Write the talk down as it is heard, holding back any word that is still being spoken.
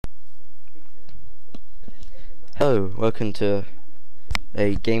Oh, welcome to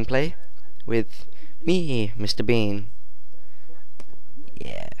a gameplay with me, Mr. Bean.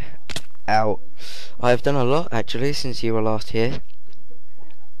 Yeah. Ow. I've done a lot actually since you were last here.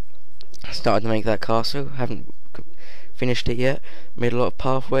 I started to make that castle, haven't finished it yet. Made a lot of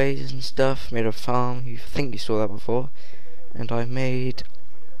pathways and stuff, made a farm, I think you saw that before. And I made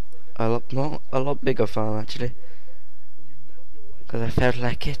a lot bigger farm actually. Because I felt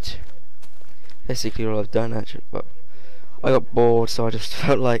like it. Basically all I've done actually, but I got bored, so I just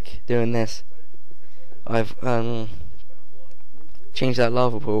felt like doing this. I've changed that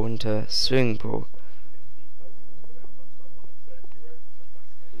lava pool into a swimming pool.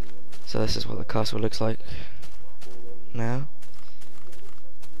 So this is what the castle looks like now.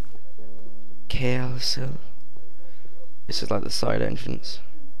 Castle. This is like the side entrance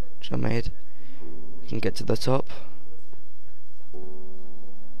which I made. You can get to the top.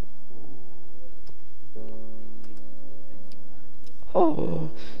 Oh,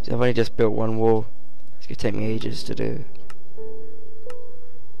 so I've only just built one wall. It's gonna take me ages to do.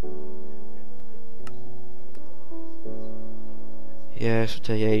 Yeah, this will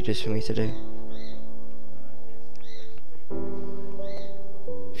take ages for me to do.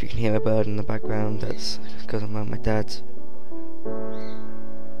 If you can hear a bird in the background, that's because I'm at my dad's.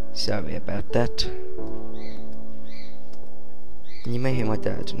 Sorry about that. And you may hear my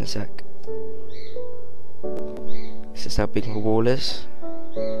dad in a sec. This is how big my wall is.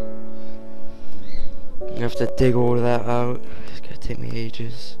 I'm gonna have to dig all of that out. It's gonna take me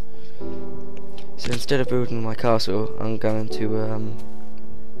ages. So instead of building my castle, I'm going to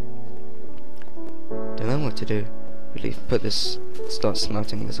don't know what to do. Really start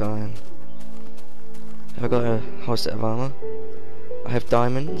smelting this iron. I've got a whole set of armor. I have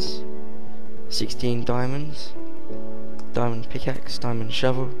diamonds, 16 diamonds, diamond pickaxe, diamond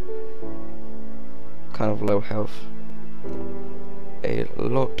shovel. Kind of low health. A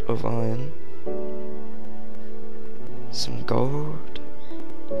lot of iron, some gold.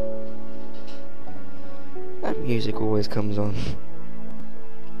 That music always comes on.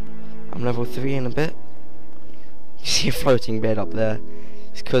 I'm level 3 in a bit. You see a floating bed up there.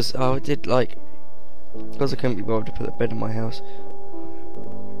 It's because I because I couldn't be bothered to put a bed in my house.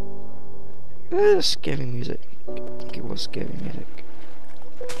 Scary music. I think it was scary music.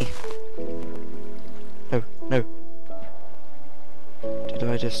 No, no. Did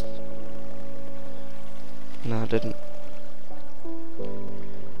I just... No, I didn't.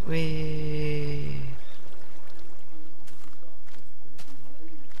 Whee!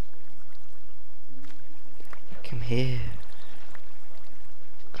 Come here.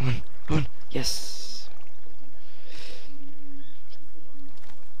 Come on, come on. Yes!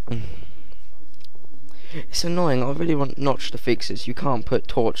 It's annoying. I really want Notch to fix this. You can't put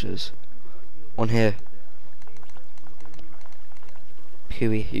torches on here.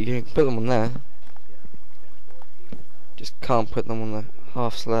 Pooey. You can put them on there. Just can't put them on the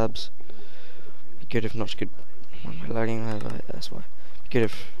half slabs. Be good if Notch could. Why am I lagging? That's why. Be good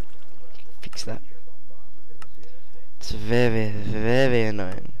if fix that. It's very, very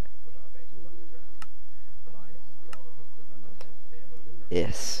annoying.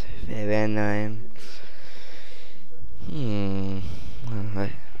 Yes, very annoying.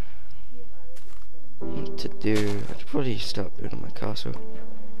 Alright. What to do? I should probably start building my castle.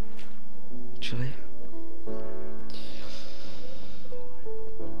 Actually.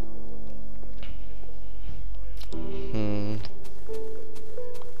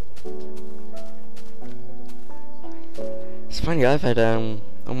 It's funny, I've had on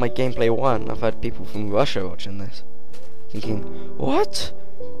my gameplay 1, I've had people from Russia watching this, thinking, what?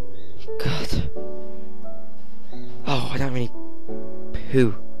 God. Oh, I don't really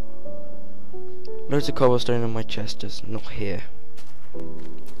poo. Loads of cobblestone in my chest, just not here.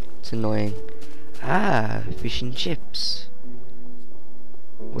 It's annoying. Ah, fish and chips.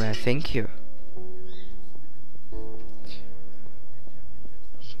 Well, thank you.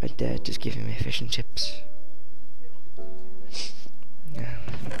 My dad just giving me fish and chips. Yeah.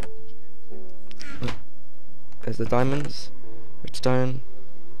 There's the diamonds, redstone,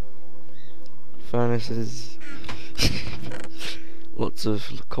 furnaces, lots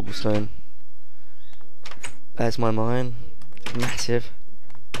of cobblestone. There's my mine, massive.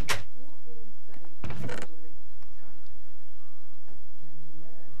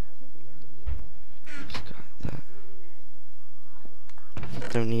 Just got that.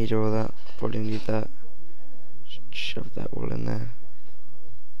 Don't need all that. Probably need that. Shove that all in there.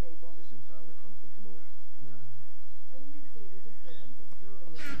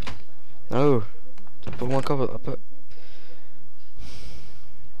 No, I put one cobble. I put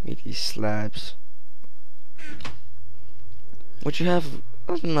need these slabs. Would you have...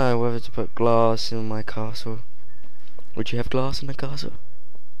 I don't know whether to put glass in my castle. Would you have glass in the castle?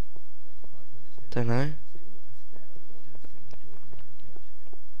 Don't know.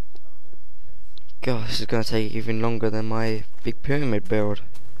 God, this is going to take even longer than my big pyramid build.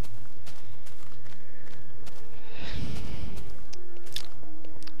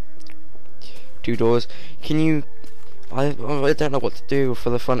 Two doors. Can you... I don't know what to do for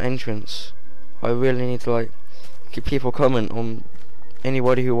the front entrance. I really need to, like... Can people comment on...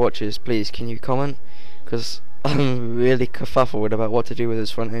 Anybody who watches, please, can you comment? Because I'm really kerfuffled about what to do with this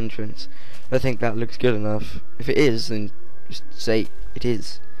front entrance. I think that looks good enough. If it is, then just say it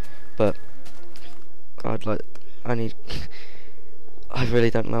is. But... I need... I really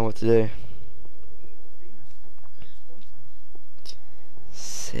don't know what to do.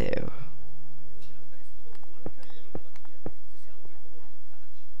 So...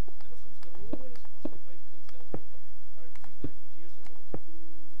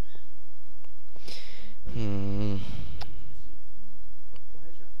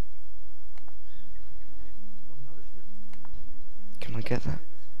 Can I get that?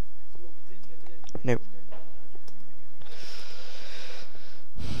 Nope.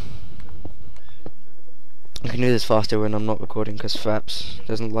 I can do this faster when I'm not recording because Faps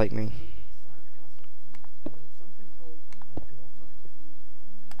doesn't like me.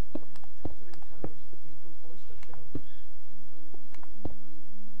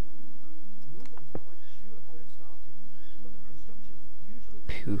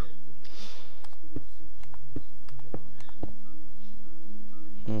 Phew.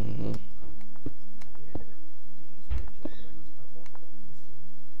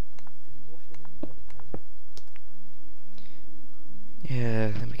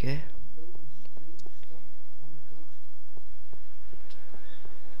 Yeah, let me go.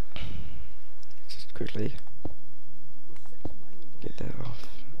 Just quickly get that off.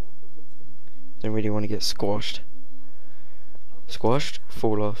 Don't really want to get squashed. Squashed?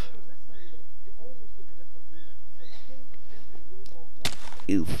 Fall off.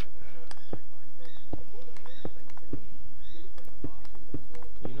 Oof.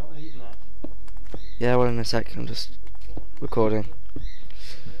 Yeah, well in a sec, I'm just recording.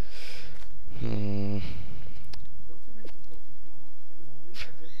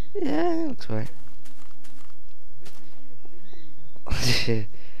 Yeah, looks right.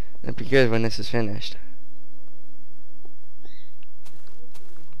 That'd be good when this is finished.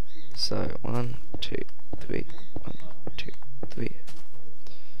 So 1, 2, 3, 1, 2, 3,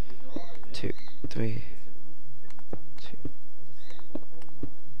 2, 3, 2,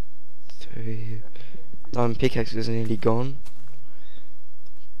 3. Pickaxe is nearly gone.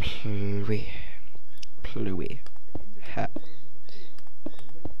 Pluie. Ha.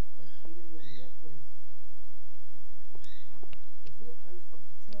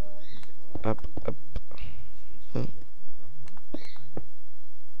 Up. Oh.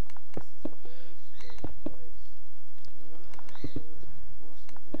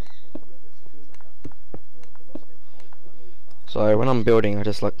 So when I'm building, I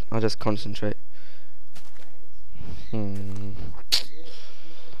just concentrate.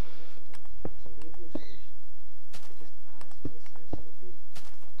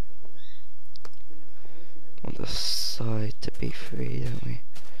 Want the side to be free, don't we?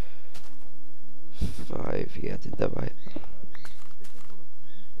 5, yeah, I did that right.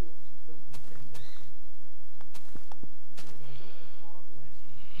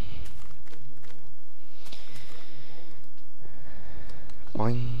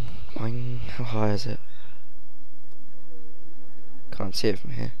 Boing, boing. How high is it? Can't see it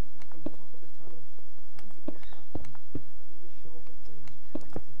from here.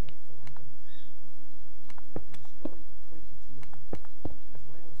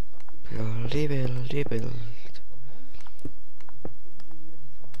 Build.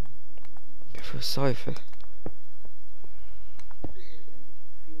 Go for a cipher.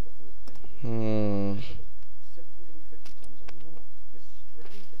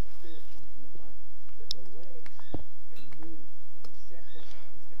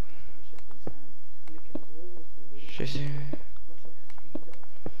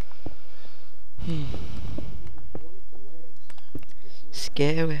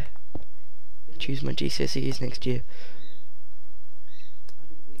 Scary. Choose my GCSEs next year.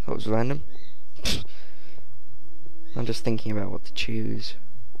 That was random. I'm just thinking about what to choose.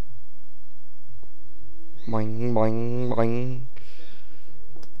 Boing, boing, boing.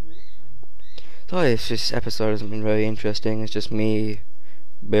 Sorry if this episode hasn't been very interesting. It's just me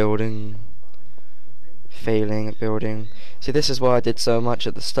building, failing at building. See, this is why I did so much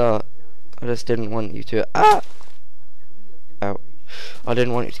at the start. I just didn't want you to... out. I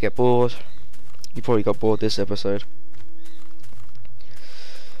didn't want you to get bored. You probably got bored this episode.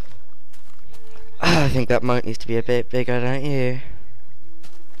 I think that moat needs to be a bit bigger, don't you?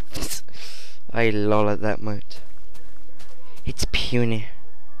 I lol at that moat. It's puny.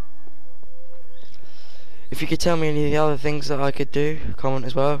 If you could tell me any of the other things that I could do, comment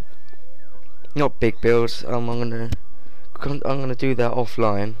as well. Not big builds. I'm gonna do that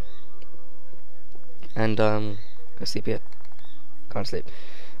offline. And go sleep yet? Can't sleep.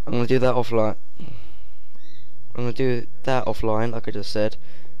 I'm gonna do that offline. I'm gonna do that offline, like I just said.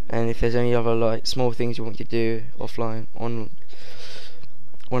 And if there's any other like small things you want to do offline when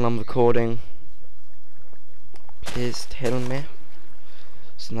I'm recording, please tell me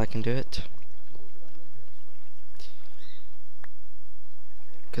so I can do it.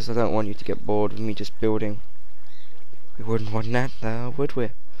 Because I don't want you to get bored of me just building. We wouldn't want that now, would we?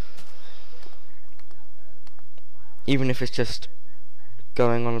 Even if it's just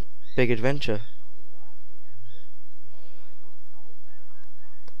going on a big adventure.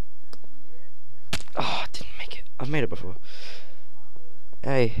 Oh, I didn't make it. I've made it before.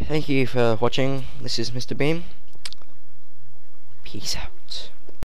 Hey, thank you for watching. This is Mr. Bean. Peace out.